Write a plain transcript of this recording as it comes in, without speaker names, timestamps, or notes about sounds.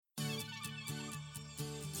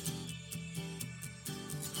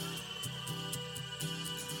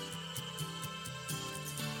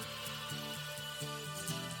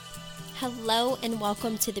Hello and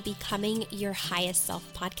welcome to the Becoming Your Highest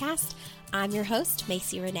Self podcast. I'm your host,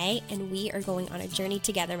 Macy Renee, and we are going on a journey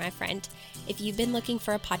together, my friend. If you've been looking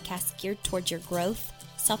for a podcast geared towards your growth,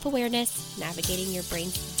 self-awareness, navigating your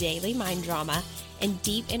brain's daily mind drama, and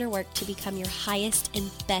deep inner work to become your highest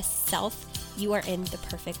and best self, you are in the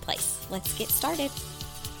perfect place. Let's get started.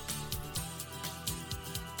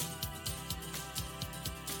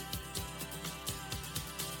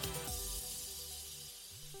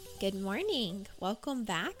 Good morning. Welcome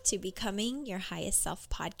back to Becoming Your Highest Self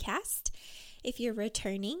podcast. If you're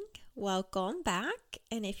returning, welcome back.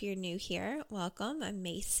 And if you're new here, welcome. I'm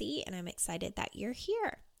Macy and I'm excited that you're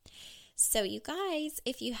here. So you guys,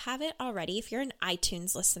 if you haven't already, if you're an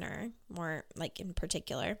iTunes listener, more like in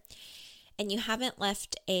particular, and you haven't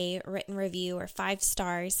left a written review or 5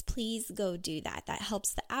 stars, please go do that. That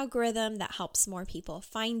helps the algorithm. That helps more people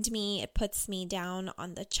find me. It puts me down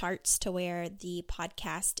on the charts to where the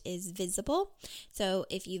podcast is visible. So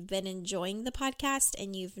if you've been enjoying the podcast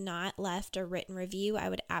and you've not left a written review, I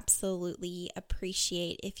would absolutely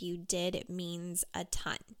appreciate if you did. It means a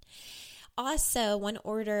ton. Also, one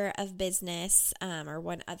other order of business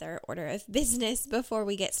before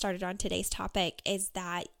we get started on today's topic is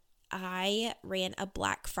that I ran a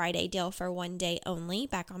Black Friday deal for one day only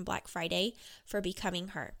back on Black Friday for Becoming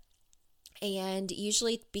Her. And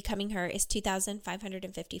usually Becoming Her is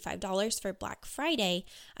 $2,555 for Black Friday.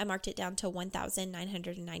 I marked it down to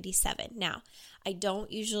 $1,997. Now, I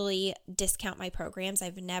don't usually discount my programs.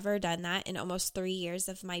 I've never done that in almost 3 years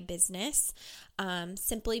of my business,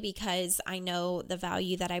 simply because I know the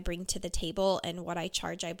value that I bring to the table and what I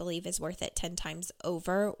charge, I believe, is worth it 10 times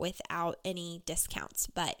over without any discounts.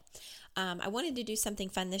 But I wanted to do something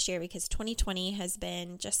fun this year because 2020 has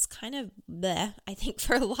been just kind of bleh, I think,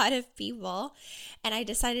 for a lot of people. And I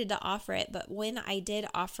decided to offer it. But when I did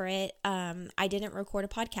offer it, I didn't record a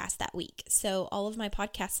podcast that week. So all of my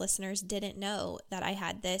podcast listeners didn't know that I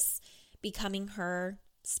had this Becoming Her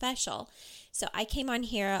special. So I came on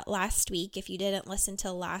here last week, if you didn't listen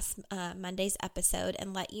to last Monday's episode,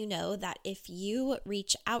 and let you know that if you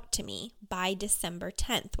reach out to me by December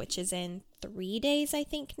 10th, which is in 3 days, I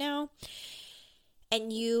think now,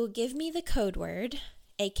 and you give me the code word,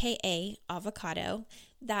 aka avocado,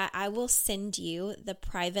 that I will send you the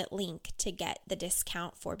private link to get the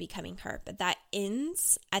discount for Becoming Her. But that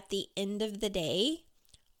ends at the end of the day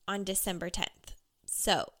on December 10th.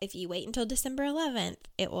 So if you wait until December 11th,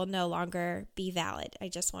 it will no longer be valid. I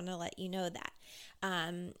just want to let you know that.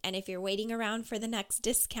 And if you're waiting around for the next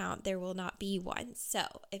discount, there will not be one. So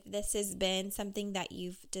if this has been something that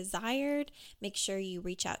you've desired, make sure you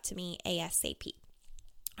reach out to me ASAP.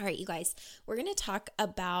 All right, you guys, we're going to talk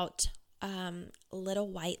about little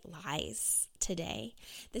white lies today.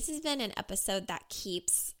 This has been an episode that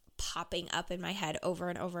keeps popping up in my head over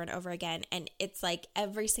and over and over again. And it's like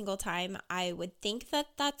every single time I would think that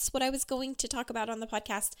that's what I was going to talk about on the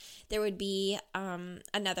podcast, there would be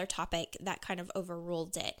another topic that kind of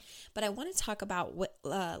overruled it. But I want to talk about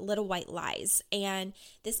little white lies. And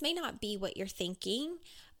this may not be what you're thinking,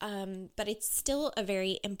 but it's still a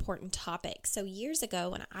very important topic. So years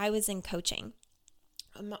ago when I was in coaching,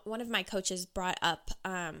 one of my coaches brought up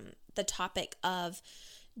the topic of,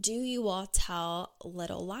 do you all tell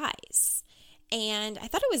little lies? And I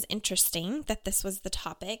thought it was interesting that this was the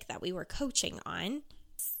topic that we were coaching on.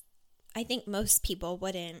 I think most people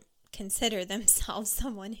wouldn't consider themselves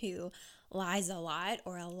someone who lies a lot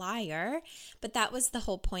or a liar, but that was the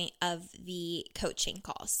whole point of the coaching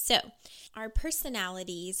call. So our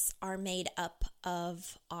personalities are made up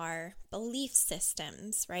of our belief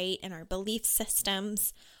systems, right? And our belief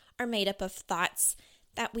systems are made up of thoughts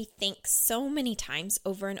that we think so many times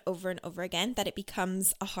over and over and over again that it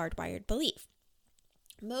becomes a hardwired belief.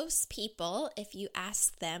 Most people, if you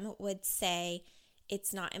ask them, would say,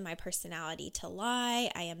 it's not in my personality to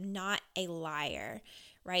lie. I am not a liar,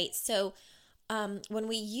 right? So when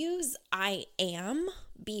we use I am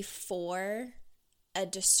before a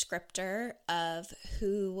descriptor of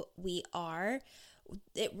who we are,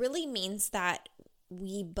 it really means that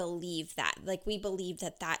we believe that, like we believe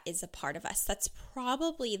that that is a part of us. That's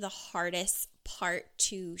probably the hardest part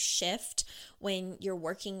to shift when you're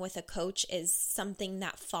working with a coach, is something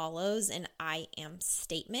that follows an I am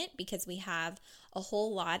statement, because we have a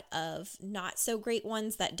whole lot of not so great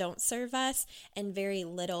ones that don't serve us and very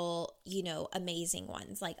little, amazing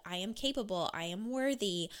ones. Like I am capable, I am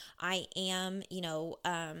worthy, I am,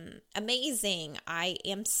 amazing, I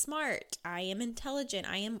am smart, I am intelligent,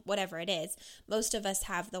 I am whatever it is. Most of us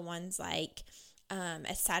have the ones like,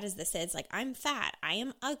 as sad as this is, like I'm fat, I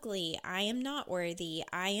am ugly, I am not worthy,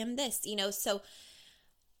 I am this, so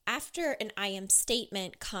after an I am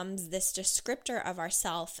statement comes this descriptor of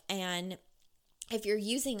ourself, and if you're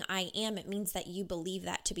using I am, it means that you believe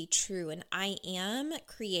that to be true, and I am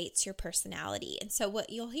creates your personality. And so what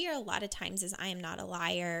you'll hear a lot of times is I am not a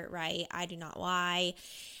liar, right? I do not lie.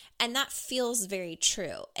 And that feels very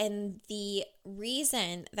true. And the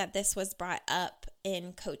reason that this was brought up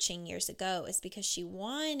in coaching years ago is because she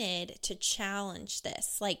wanted to challenge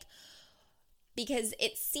this. Like, because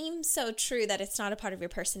it seems so true that it's not a part of your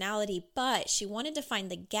personality, but she wanted to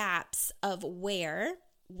find the gaps of where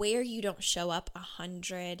you don't show up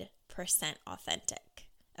 100% authentic.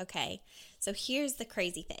 Okay, so here's the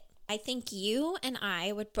crazy thing. I think you and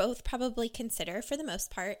I would both probably consider, for the most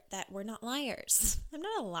part, that we're not liars. I'm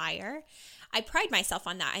not a liar. I pride myself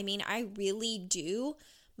on that. I mean, I really do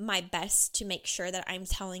my best to make sure that I'm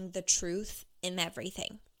telling the truth in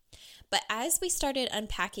everything. But as we started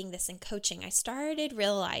unpacking this in coaching, I started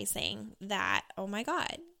realizing that, oh my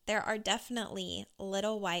God, there are definitely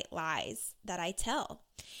little white lies that I tell.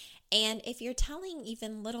 And if you're telling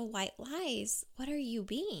even little white lies, what are you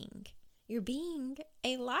being? You're being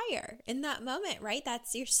a liar in that moment, right?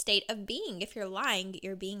 That's your state of being. If you're lying,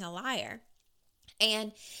 you're being a liar.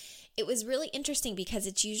 And it was really interesting because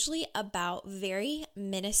it's usually about very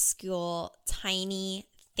minuscule, tiny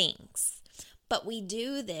things. But we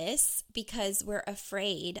do this because we're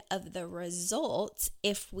afraid of the result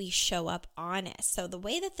if we show up honest. So the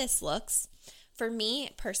way that this looks, for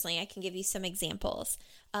me personally, I can give you some examples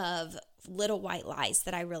of little white lies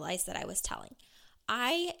that I realized that I was telling.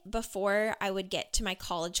 Before I would get to my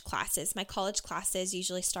college classes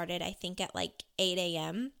usually started, I think, at like 8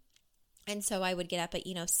 a.m. And so I would get up at,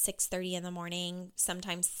 6:30 in the morning,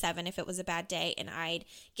 sometimes 7 if it was a bad day, and I'd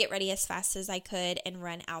get ready as fast as I could and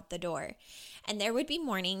run out the door. And there would be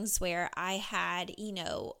mornings where I had,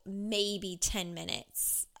 maybe 10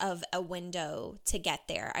 minutes of a window to get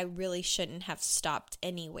there. I really shouldn't have stopped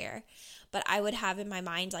anywhere. But I would have in my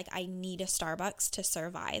mind, like, I need a Starbucks to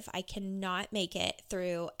survive. I cannot make it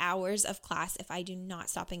through hours of class if I do not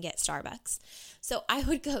stop and get Starbucks. So I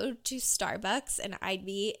would go to Starbucks and I'd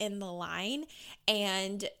be in the line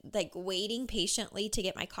and like waiting patiently to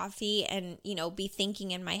get my coffee and, be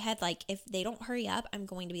thinking in my head, like, if they don't hurry up, I'm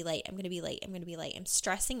going to be late. I'm going to be late. I'm going to be late. I'm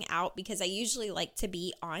stressing out because I usually like to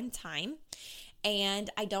be on time. And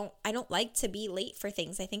I don't like to be late for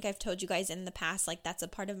things. I think I've told you guys in the past, like, that's a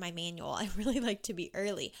part of my manual. I really like to be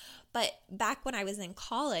early. But back when I was in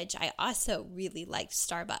college, I also really liked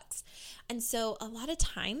Starbucks. And so a lot of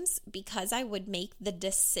times, because I would make the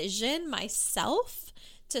decision myself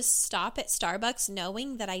to stop at Starbucks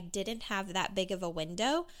knowing that I didn't have that big of a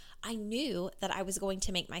window, I knew that I was going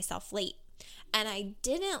to make myself late. And I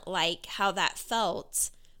didn't like how that felt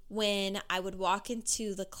when I would walk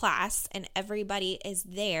into the class and everybody is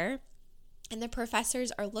there and the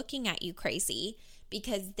professors are looking at you crazy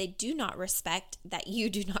because they do not respect that you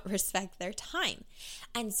do not respect their time.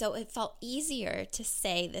 And so it felt easier to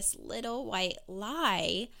say this little white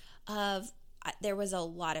lie of there was a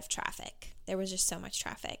lot of traffic. There was just so much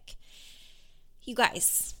traffic. You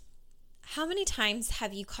guys, how many times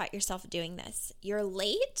have you caught yourself doing this? You're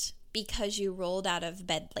late because you rolled out of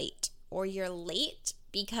bed late, or you're late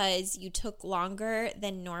because you took longer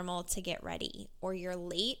than normal to get ready, or you're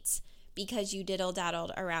late because you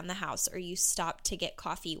diddle-daddled around the house, or you stopped to get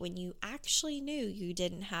coffee when you actually knew you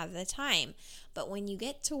didn't have the time. But when you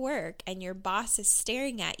get to work and your boss is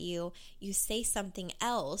staring at you, you say something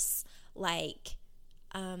else like,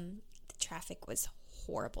 the traffic was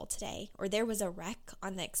horrible today, or there was a wreck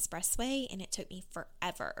on the expressway and it took me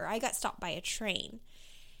forever, or I got stopped by a train.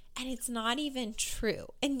 And it's not even true.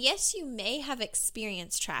 And yes, you may have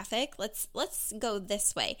experienced traffic. Let's go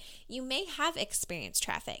this way. You may have experienced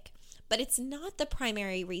traffic, but it's not the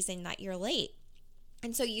primary reason that you're late.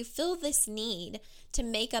 And so you feel this need to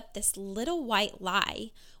make up this little white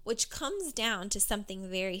lie, which comes down to something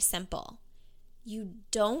very simple. You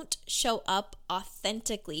don't show up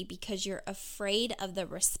authentically because you're afraid of the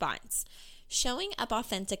response. Showing up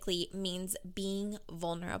authentically means being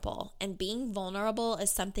vulnerable, and being vulnerable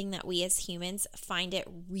is something that we as humans find it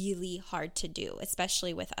really hard to do,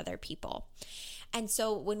 especially with other people. And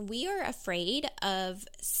so when we are afraid of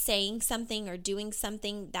saying something or doing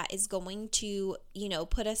something that is going to,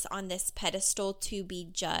 put us on this pedestal to be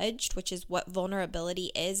judged, which is what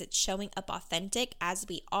vulnerability is, it's showing up authentic as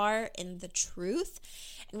we are in the truth.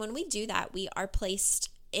 And when we do that, we are placed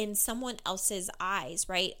in someone else's eyes,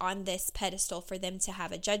 right, on this pedestal for them to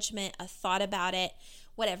have a judgment, a thought about it,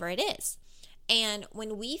 whatever it is. And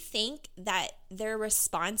when we think that their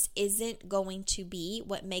response isn't going to be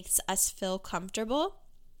what makes us feel comfortable,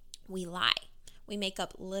 we lie. We make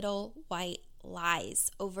up little white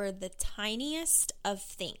lies over the tiniest of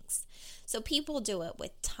things. So people do it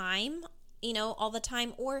with time, all the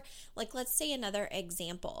time. Or like, let's say another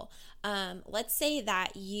example. Let's say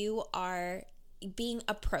that you are being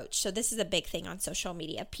approached. So this is a big thing on social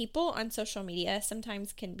media. People on social media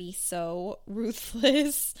sometimes can be so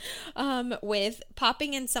ruthless with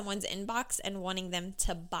popping in someone's inbox and wanting them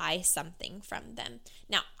to buy something from them.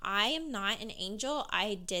 Now, I am not an angel.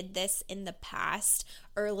 I did this in the past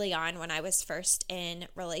early on when I was first in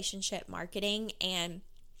relationship marketing. And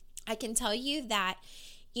I can tell you that,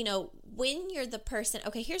 when you're the person,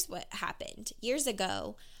 okay, here's what happened. Years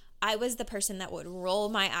ago, I was the person that would roll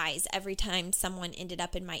my eyes every time someone ended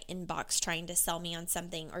up in my inbox trying to sell me on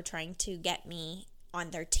something or trying to get me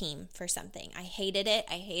on their team for something. I hated it.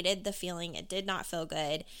 I hated the feeling. It did not feel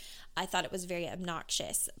good. I thought it was very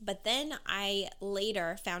obnoxious. But then I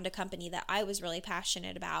later found a company that I was really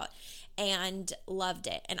passionate about and loved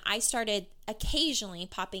it. And I started occasionally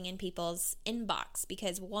popping in people's inbox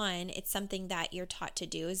because, one, it's something that you're taught to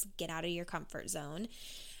do, is get out of your comfort zone.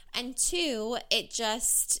 And two, it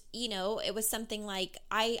just, it was something like,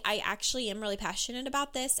 I actually am really passionate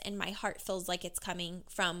about this and my heart feels like it's coming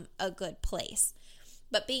from a good place.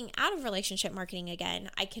 But being out of relationship marketing again,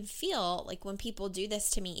 I can feel like when people do this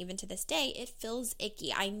to me, even to this day, it feels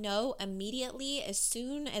icky. I know immediately as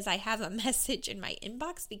soon as I have a message in my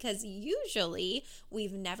inbox, because usually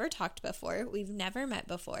we've never talked before, we've never met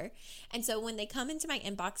before. And so when they come into my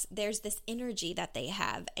inbox, there's this energy that they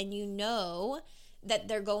have, and that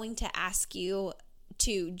they're going to ask you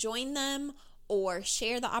to join them or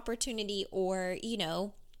share the opportunity or,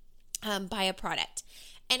 buy a product.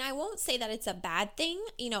 And I won't say that it's a bad thing.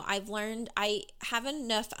 I've learned, I have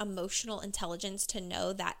enough emotional intelligence to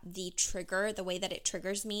know that the way that it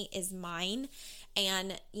triggers me is mine.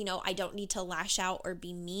 And, I don't need to lash out or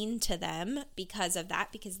be mean to them because of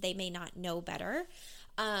that, because they may not know better.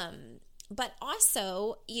 But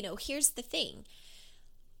also, here's the thing.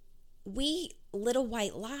 We little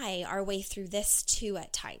white lie our way through this too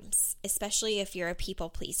at times, especially if you're a people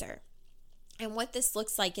pleaser. And what this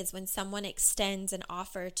looks like is when someone extends an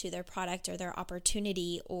offer to their product or their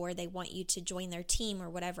opportunity, or they want you to join their team or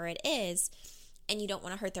whatever it is, and you don't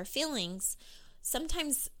want to hurt their feelings.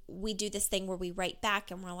 Sometimes we do this thing where we write back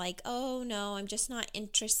and we're like, oh no, I'm just not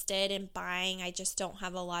interested in buying. I just don't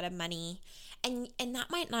have a lot of money. And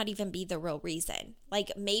that might not even be the real reason.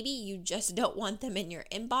 Like, maybe you just don't want them in your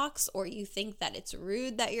inbox, or you think that it's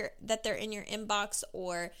rude that they're in your inbox,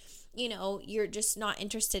 or you're just not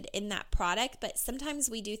interested in that product. But sometimes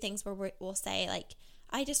we do things where we'll say like,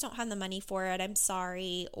 I just don't have the money for it. I'm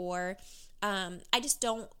sorry. Or I just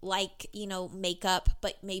don't like, makeup,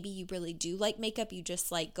 but maybe you really do like makeup. You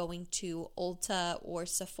just like going to Ulta or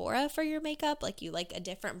Sephora for your makeup. Like, you like a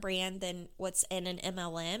different brand than what's in an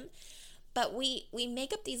MLM. But we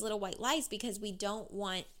make up these little white lies because we don't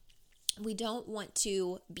want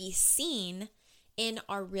to be seen in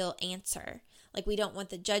our real answer. Like, we don't want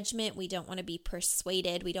the judgment. We don't want to be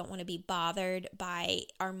persuaded. We don't want to be bothered by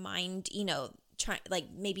our mind,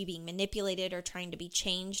 maybe being manipulated or trying to be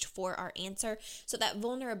changed for our answer. So that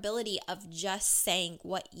vulnerability of just saying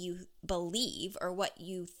what you believe or what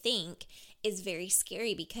you think is very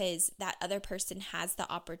scary, because that other person has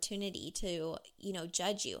the opportunity to,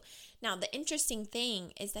 judge you. Now, the interesting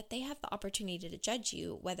thing is that they have the opportunity to judge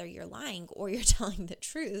you whether you're lying or you're telling the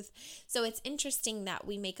truth. So it's interesting that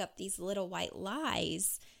we make up these little white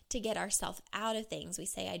lies to get ourselves out of things. We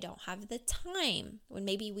say, I don't have the time, when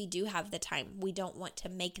maybe we do have the time. We don't want to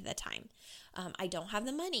make the time. I don't have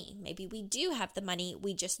the money. Maybe we do have the money.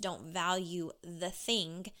 We just don't value the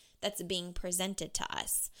thing that's being presented to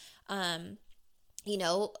us.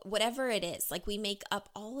 Whatever it is, like, we make up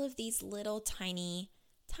all of these little tiny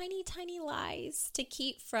lies to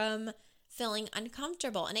keep from feeling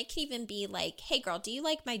uncomfortable. And it could even be like, hey girl, do you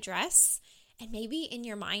like my dress? And maybe in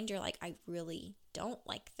your mind, you're like, I really don't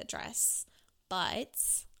like the dress, but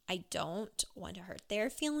I don't want to hurt their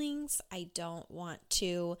feelings. I don't want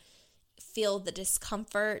to feel the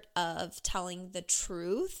discomfort of telling the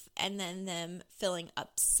truth and then them feeling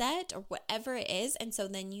upset or whatever it is. And so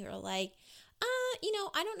then you're like,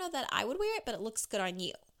 I don't know that I would wear it, but it looks good on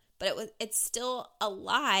you. But it's still a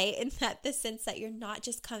lie in the sense that you're not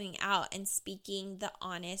just coming out and speaking the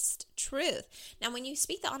honest truth. Now, when you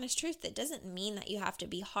speak the honest truth, that doesn't mean that you have to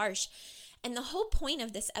be harsh. And the whole point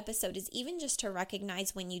of this episode is even just to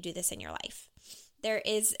recognize when you do this in your life. There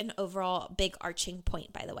is an overall big arching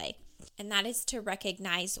point, by the way, and that is to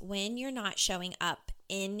recognize when you're not showing up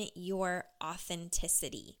in your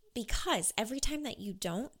authenticity. Because every time that you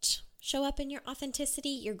don't show up in your authenticity,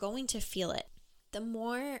 you're going to feel it. the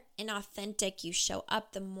more inauthentic you show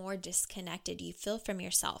up, the more disconnected you feel from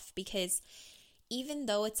yourself. Because even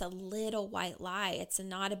though it's a little white lie, it's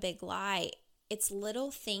not a big lie. It's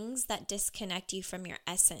little things that disconnect you from your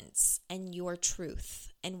essence and your truth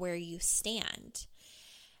and where you stand.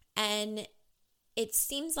 And it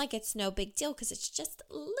seems like it's no big deal because it's just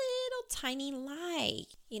a little tiny lie,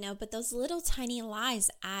 but those little tiny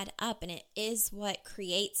lies add up, and it is what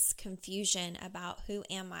creates confusion about who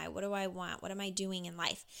am I? What do I want? What am I doing in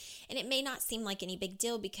life? And it may not seem like any big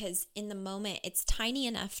deal because in the moment it's tiny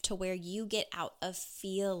enough to where you get out of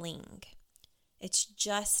feeling. It's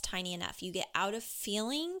just tiny enough. You get out of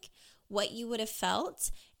feeling what you would have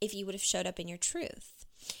felt if you would have showed up in your truth.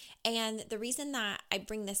 And the reason that I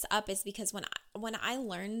bring this up is because when I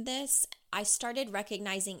learned this, I started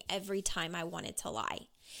recognizing every time I wanted to lie.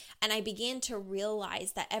 And I began to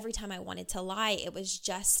realize that every time I wanted to lie, it was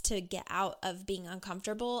just to get out of being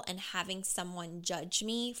uncomfortable and having someone judge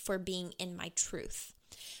me for being in my truth.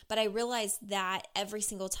 But I realized that every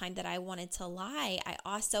single time that I wanted to lie, I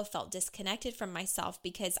also felt disconnected from myself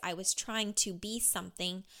because I was trying to be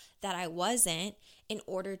something that I wasn't in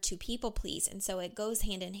order to people please. And so it goes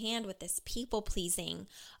hand in hand with this people pleasing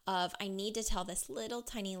of I need to tell this little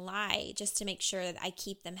tiny lie just to make sure that I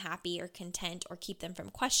keep them happy or content or keep them from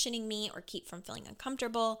questioning me or keep from feeling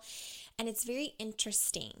uncomfortable. And it's very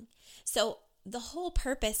interesting. So the whole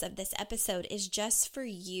purpose of this episode is just for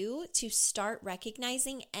you to start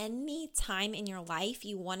recognizing any time in your life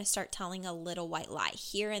you want to start telling a little white lie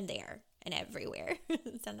here and there and everywhere.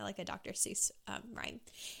 It sounded like a Dr. Seuss rhyme.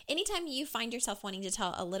 Anytime you find yourself wanting to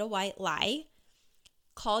tell a little white lie,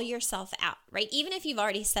 call yourself out, right? Even if you've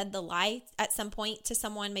already said the lie at some point to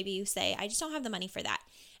someone, maybe you say, I just don't have the money for that.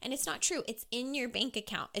 And it's not true. It's in your bank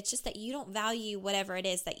account. It's just that you don't value whatever it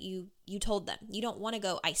is that you told them. You don't want to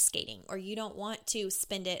go ice skating, or you don't want to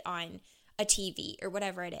spend it on a TV or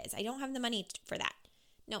whatever it is. I don't have the money for that.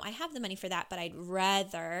 No, I have the money for that, but I'd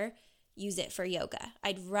rather use it for yoga.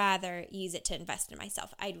 I'd rather use it to invest in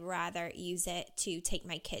myself. I'd rather use it to take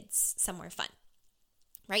my kids somewhere fun.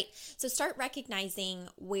 Right? So start recognizing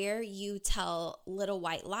where you tell little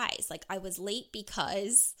white lies. Like, I was late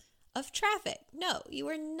because of traffic. No, you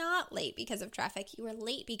were not late because of traffic. You were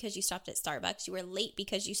late because you stopped at Starbucks. You were late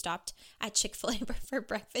because you stopped at Chick-fil-A for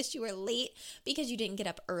breakfast. You were late because you didn't get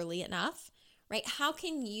up early enough, right? How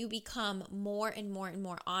can you become more and more and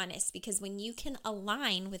more honest? Because when you can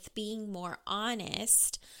align with being more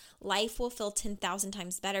honest, life will feel 10,000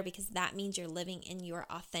 times better, because that means you're living in your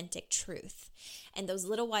authentic truth. And those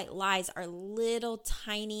little white lies are little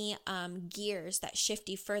tiny gears that shift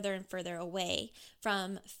you further and further away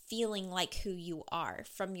from feeling like who you are,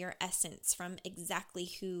 from your essence, from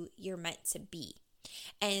exactly who you're meant to be.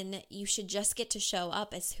 And you should just get to show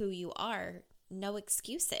up as who you are, no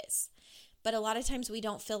excuses. But a lot of times we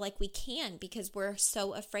don't feel like we can because we're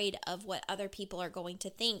so afraid of what other people are going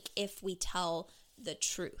to think if we tell the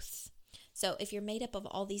truth. So if you're made up of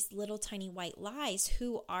all these little tiny white lies,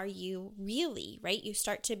 who are you really, right? You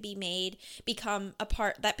start to becomes a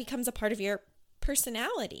part of your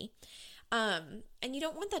personality. And you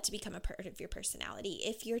don't want that to become a part of your personality.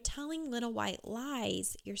 If you're telling little white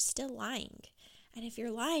lies, you're still lying. And if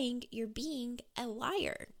you're lying, you're being a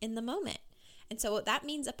liar in the moment. And so that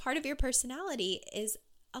means a part of your personality is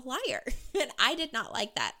a liar. And I did not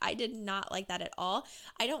like that. I did not like that at all.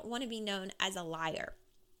 I don't want to be known as a liar.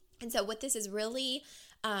 And so what this is really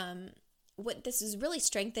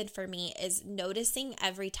strengthened for me is noticing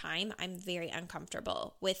every time I'm very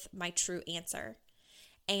uncomfortable with my true answer.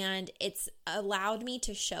 And it's allowed me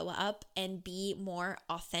to show up and be more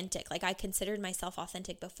authentic. Like, I considered myself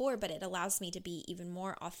authentic before, but it allows me to be even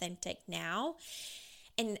more authentic now.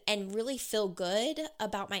 And really feel good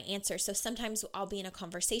about my answer. So sometimes I'll be in a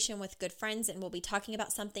conversation with good friends and we'll be talking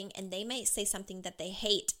about something, and they may say something that they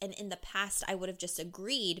hate. And in the past, I would have just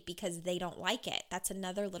agreed because they don't like it. That's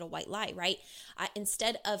another little white lie, right?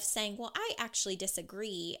 Instead of saying, well, I actually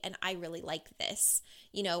disagree and I really like this,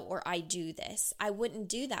 or I do this. I wouldn't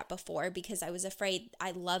do that before because I was afraid.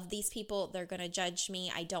 I love these people. They're going to judge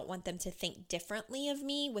me. I don't want them to think differently of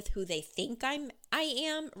me with who they think I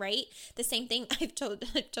am, right? The same thing I've told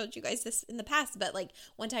you guys this in the past, but like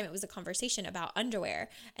one time it was a conversation about underwear,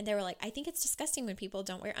 and they were like, I think it's disgusting when people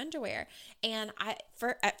don't wear underwear. And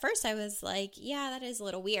at first I was like, yeah, that is a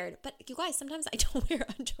little weird, but you guys, sometimes I don't wear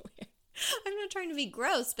underwear. I'm not trying to be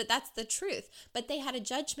gross, but that's the truth. But they had a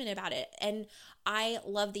judgment about it, and I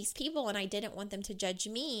love these people, and I didn't want them to judge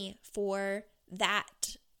me for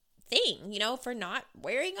that thing, for not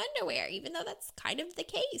wearing underwear, even though that's kind of the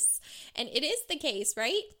case. And it is the case,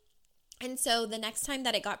 right? And so the next time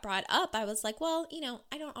that it got brought up, I was like, well,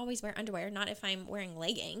 I don't always wear underwear, not if I'm wearing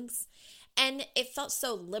leggings. And it felt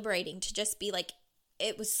so liberating to just be like,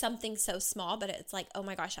 it was something so small, but it's like, oh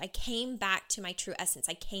my gosh, I came back to my true essence.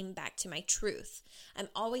 I came back to my truth. I'm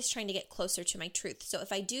always trying to get closer to my truth. So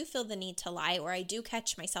if I do feel the need to lie, or I do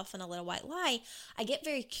catch myself in a little white lie, I get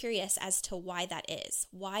very curious as to why that is.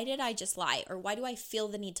 Why did I just lie? Or why do I feel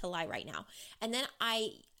the need to lie right now? And then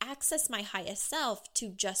I access my highest self to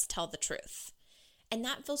just tell the truth. And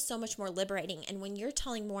that feels so much more liberating. And when you're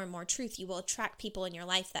telling more and more truth, you will attract people in your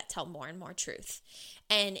life that tell more and more truth.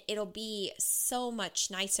 And it'll be so much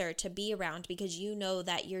nicer to be around because you know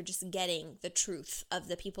that you're just getting the truth of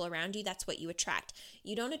the people around you. That's what you attract.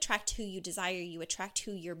 You don't attract who you desire. You attract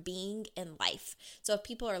who you're being in life. So if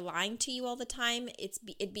people are lying to you all the time,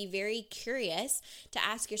 it'd be very curious to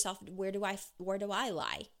ask yourself, where do I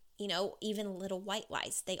lie? Even little white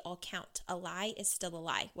lies, they all count. A lie is still a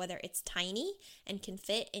lie, whether it's tiny and can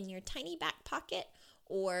fit in your tiny back pocket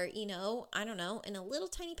or, I don't know, in a little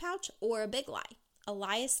tiny pouch, or a big lie. A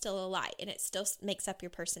lie is still a lie, and it still makes up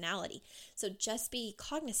your personality. So just be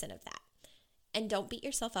cognizant of that. And don't beat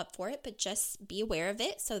yourself up for it, but just be aware of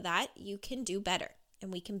it so that you can do better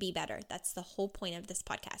and we can be better. That's the whole point of this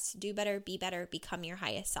podcast. Do better, be better, become your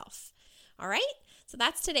highest self. All right? So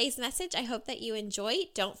that's today's message. I hope that you enjoy.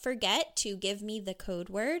 Don't forget to give me the code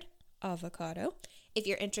word avocado if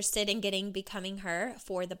you're interested in becoming her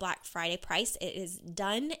for the Black Friday price. It is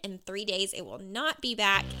done in 3 days. It will not be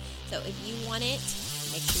back. So if you want it,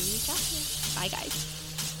 make sure you reach out to me. Bye, guys.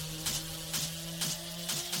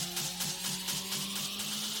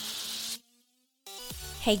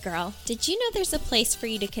 Hey girl, did you know there's a place for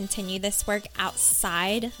you to continue this work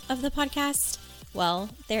outside of the podcast? Well,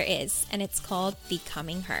 there is, and it's called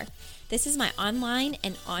Becoming Her. This is my online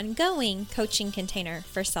and ongoing coaching container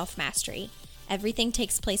for self-mastery. Everything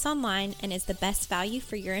takes place online and is the best value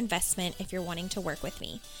for your investment if you're wanting to work with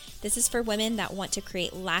me. This is for women that want to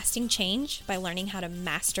create lasting change by learning how to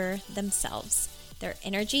master themselves, their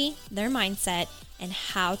energy, their mindset, and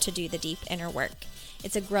how to do the deep inner work.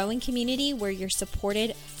 It's a growing community where you're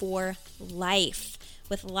supported for life,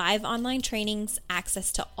 with live online trainings,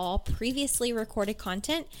 access to all previously recorded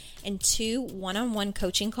content, and 2 one-on-one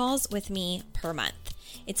coaching calls with me per month.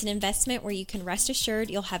 It's an investment where you can rest assured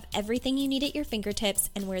you'll have everything you need at your fingertips,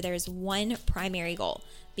 and where there's one primary goal: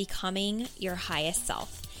 becoming your highest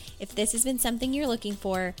self. If this has been something you're looking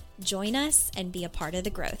for, join us and be a part of the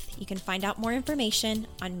growth. You can find out more information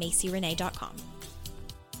on MacyRenee.com.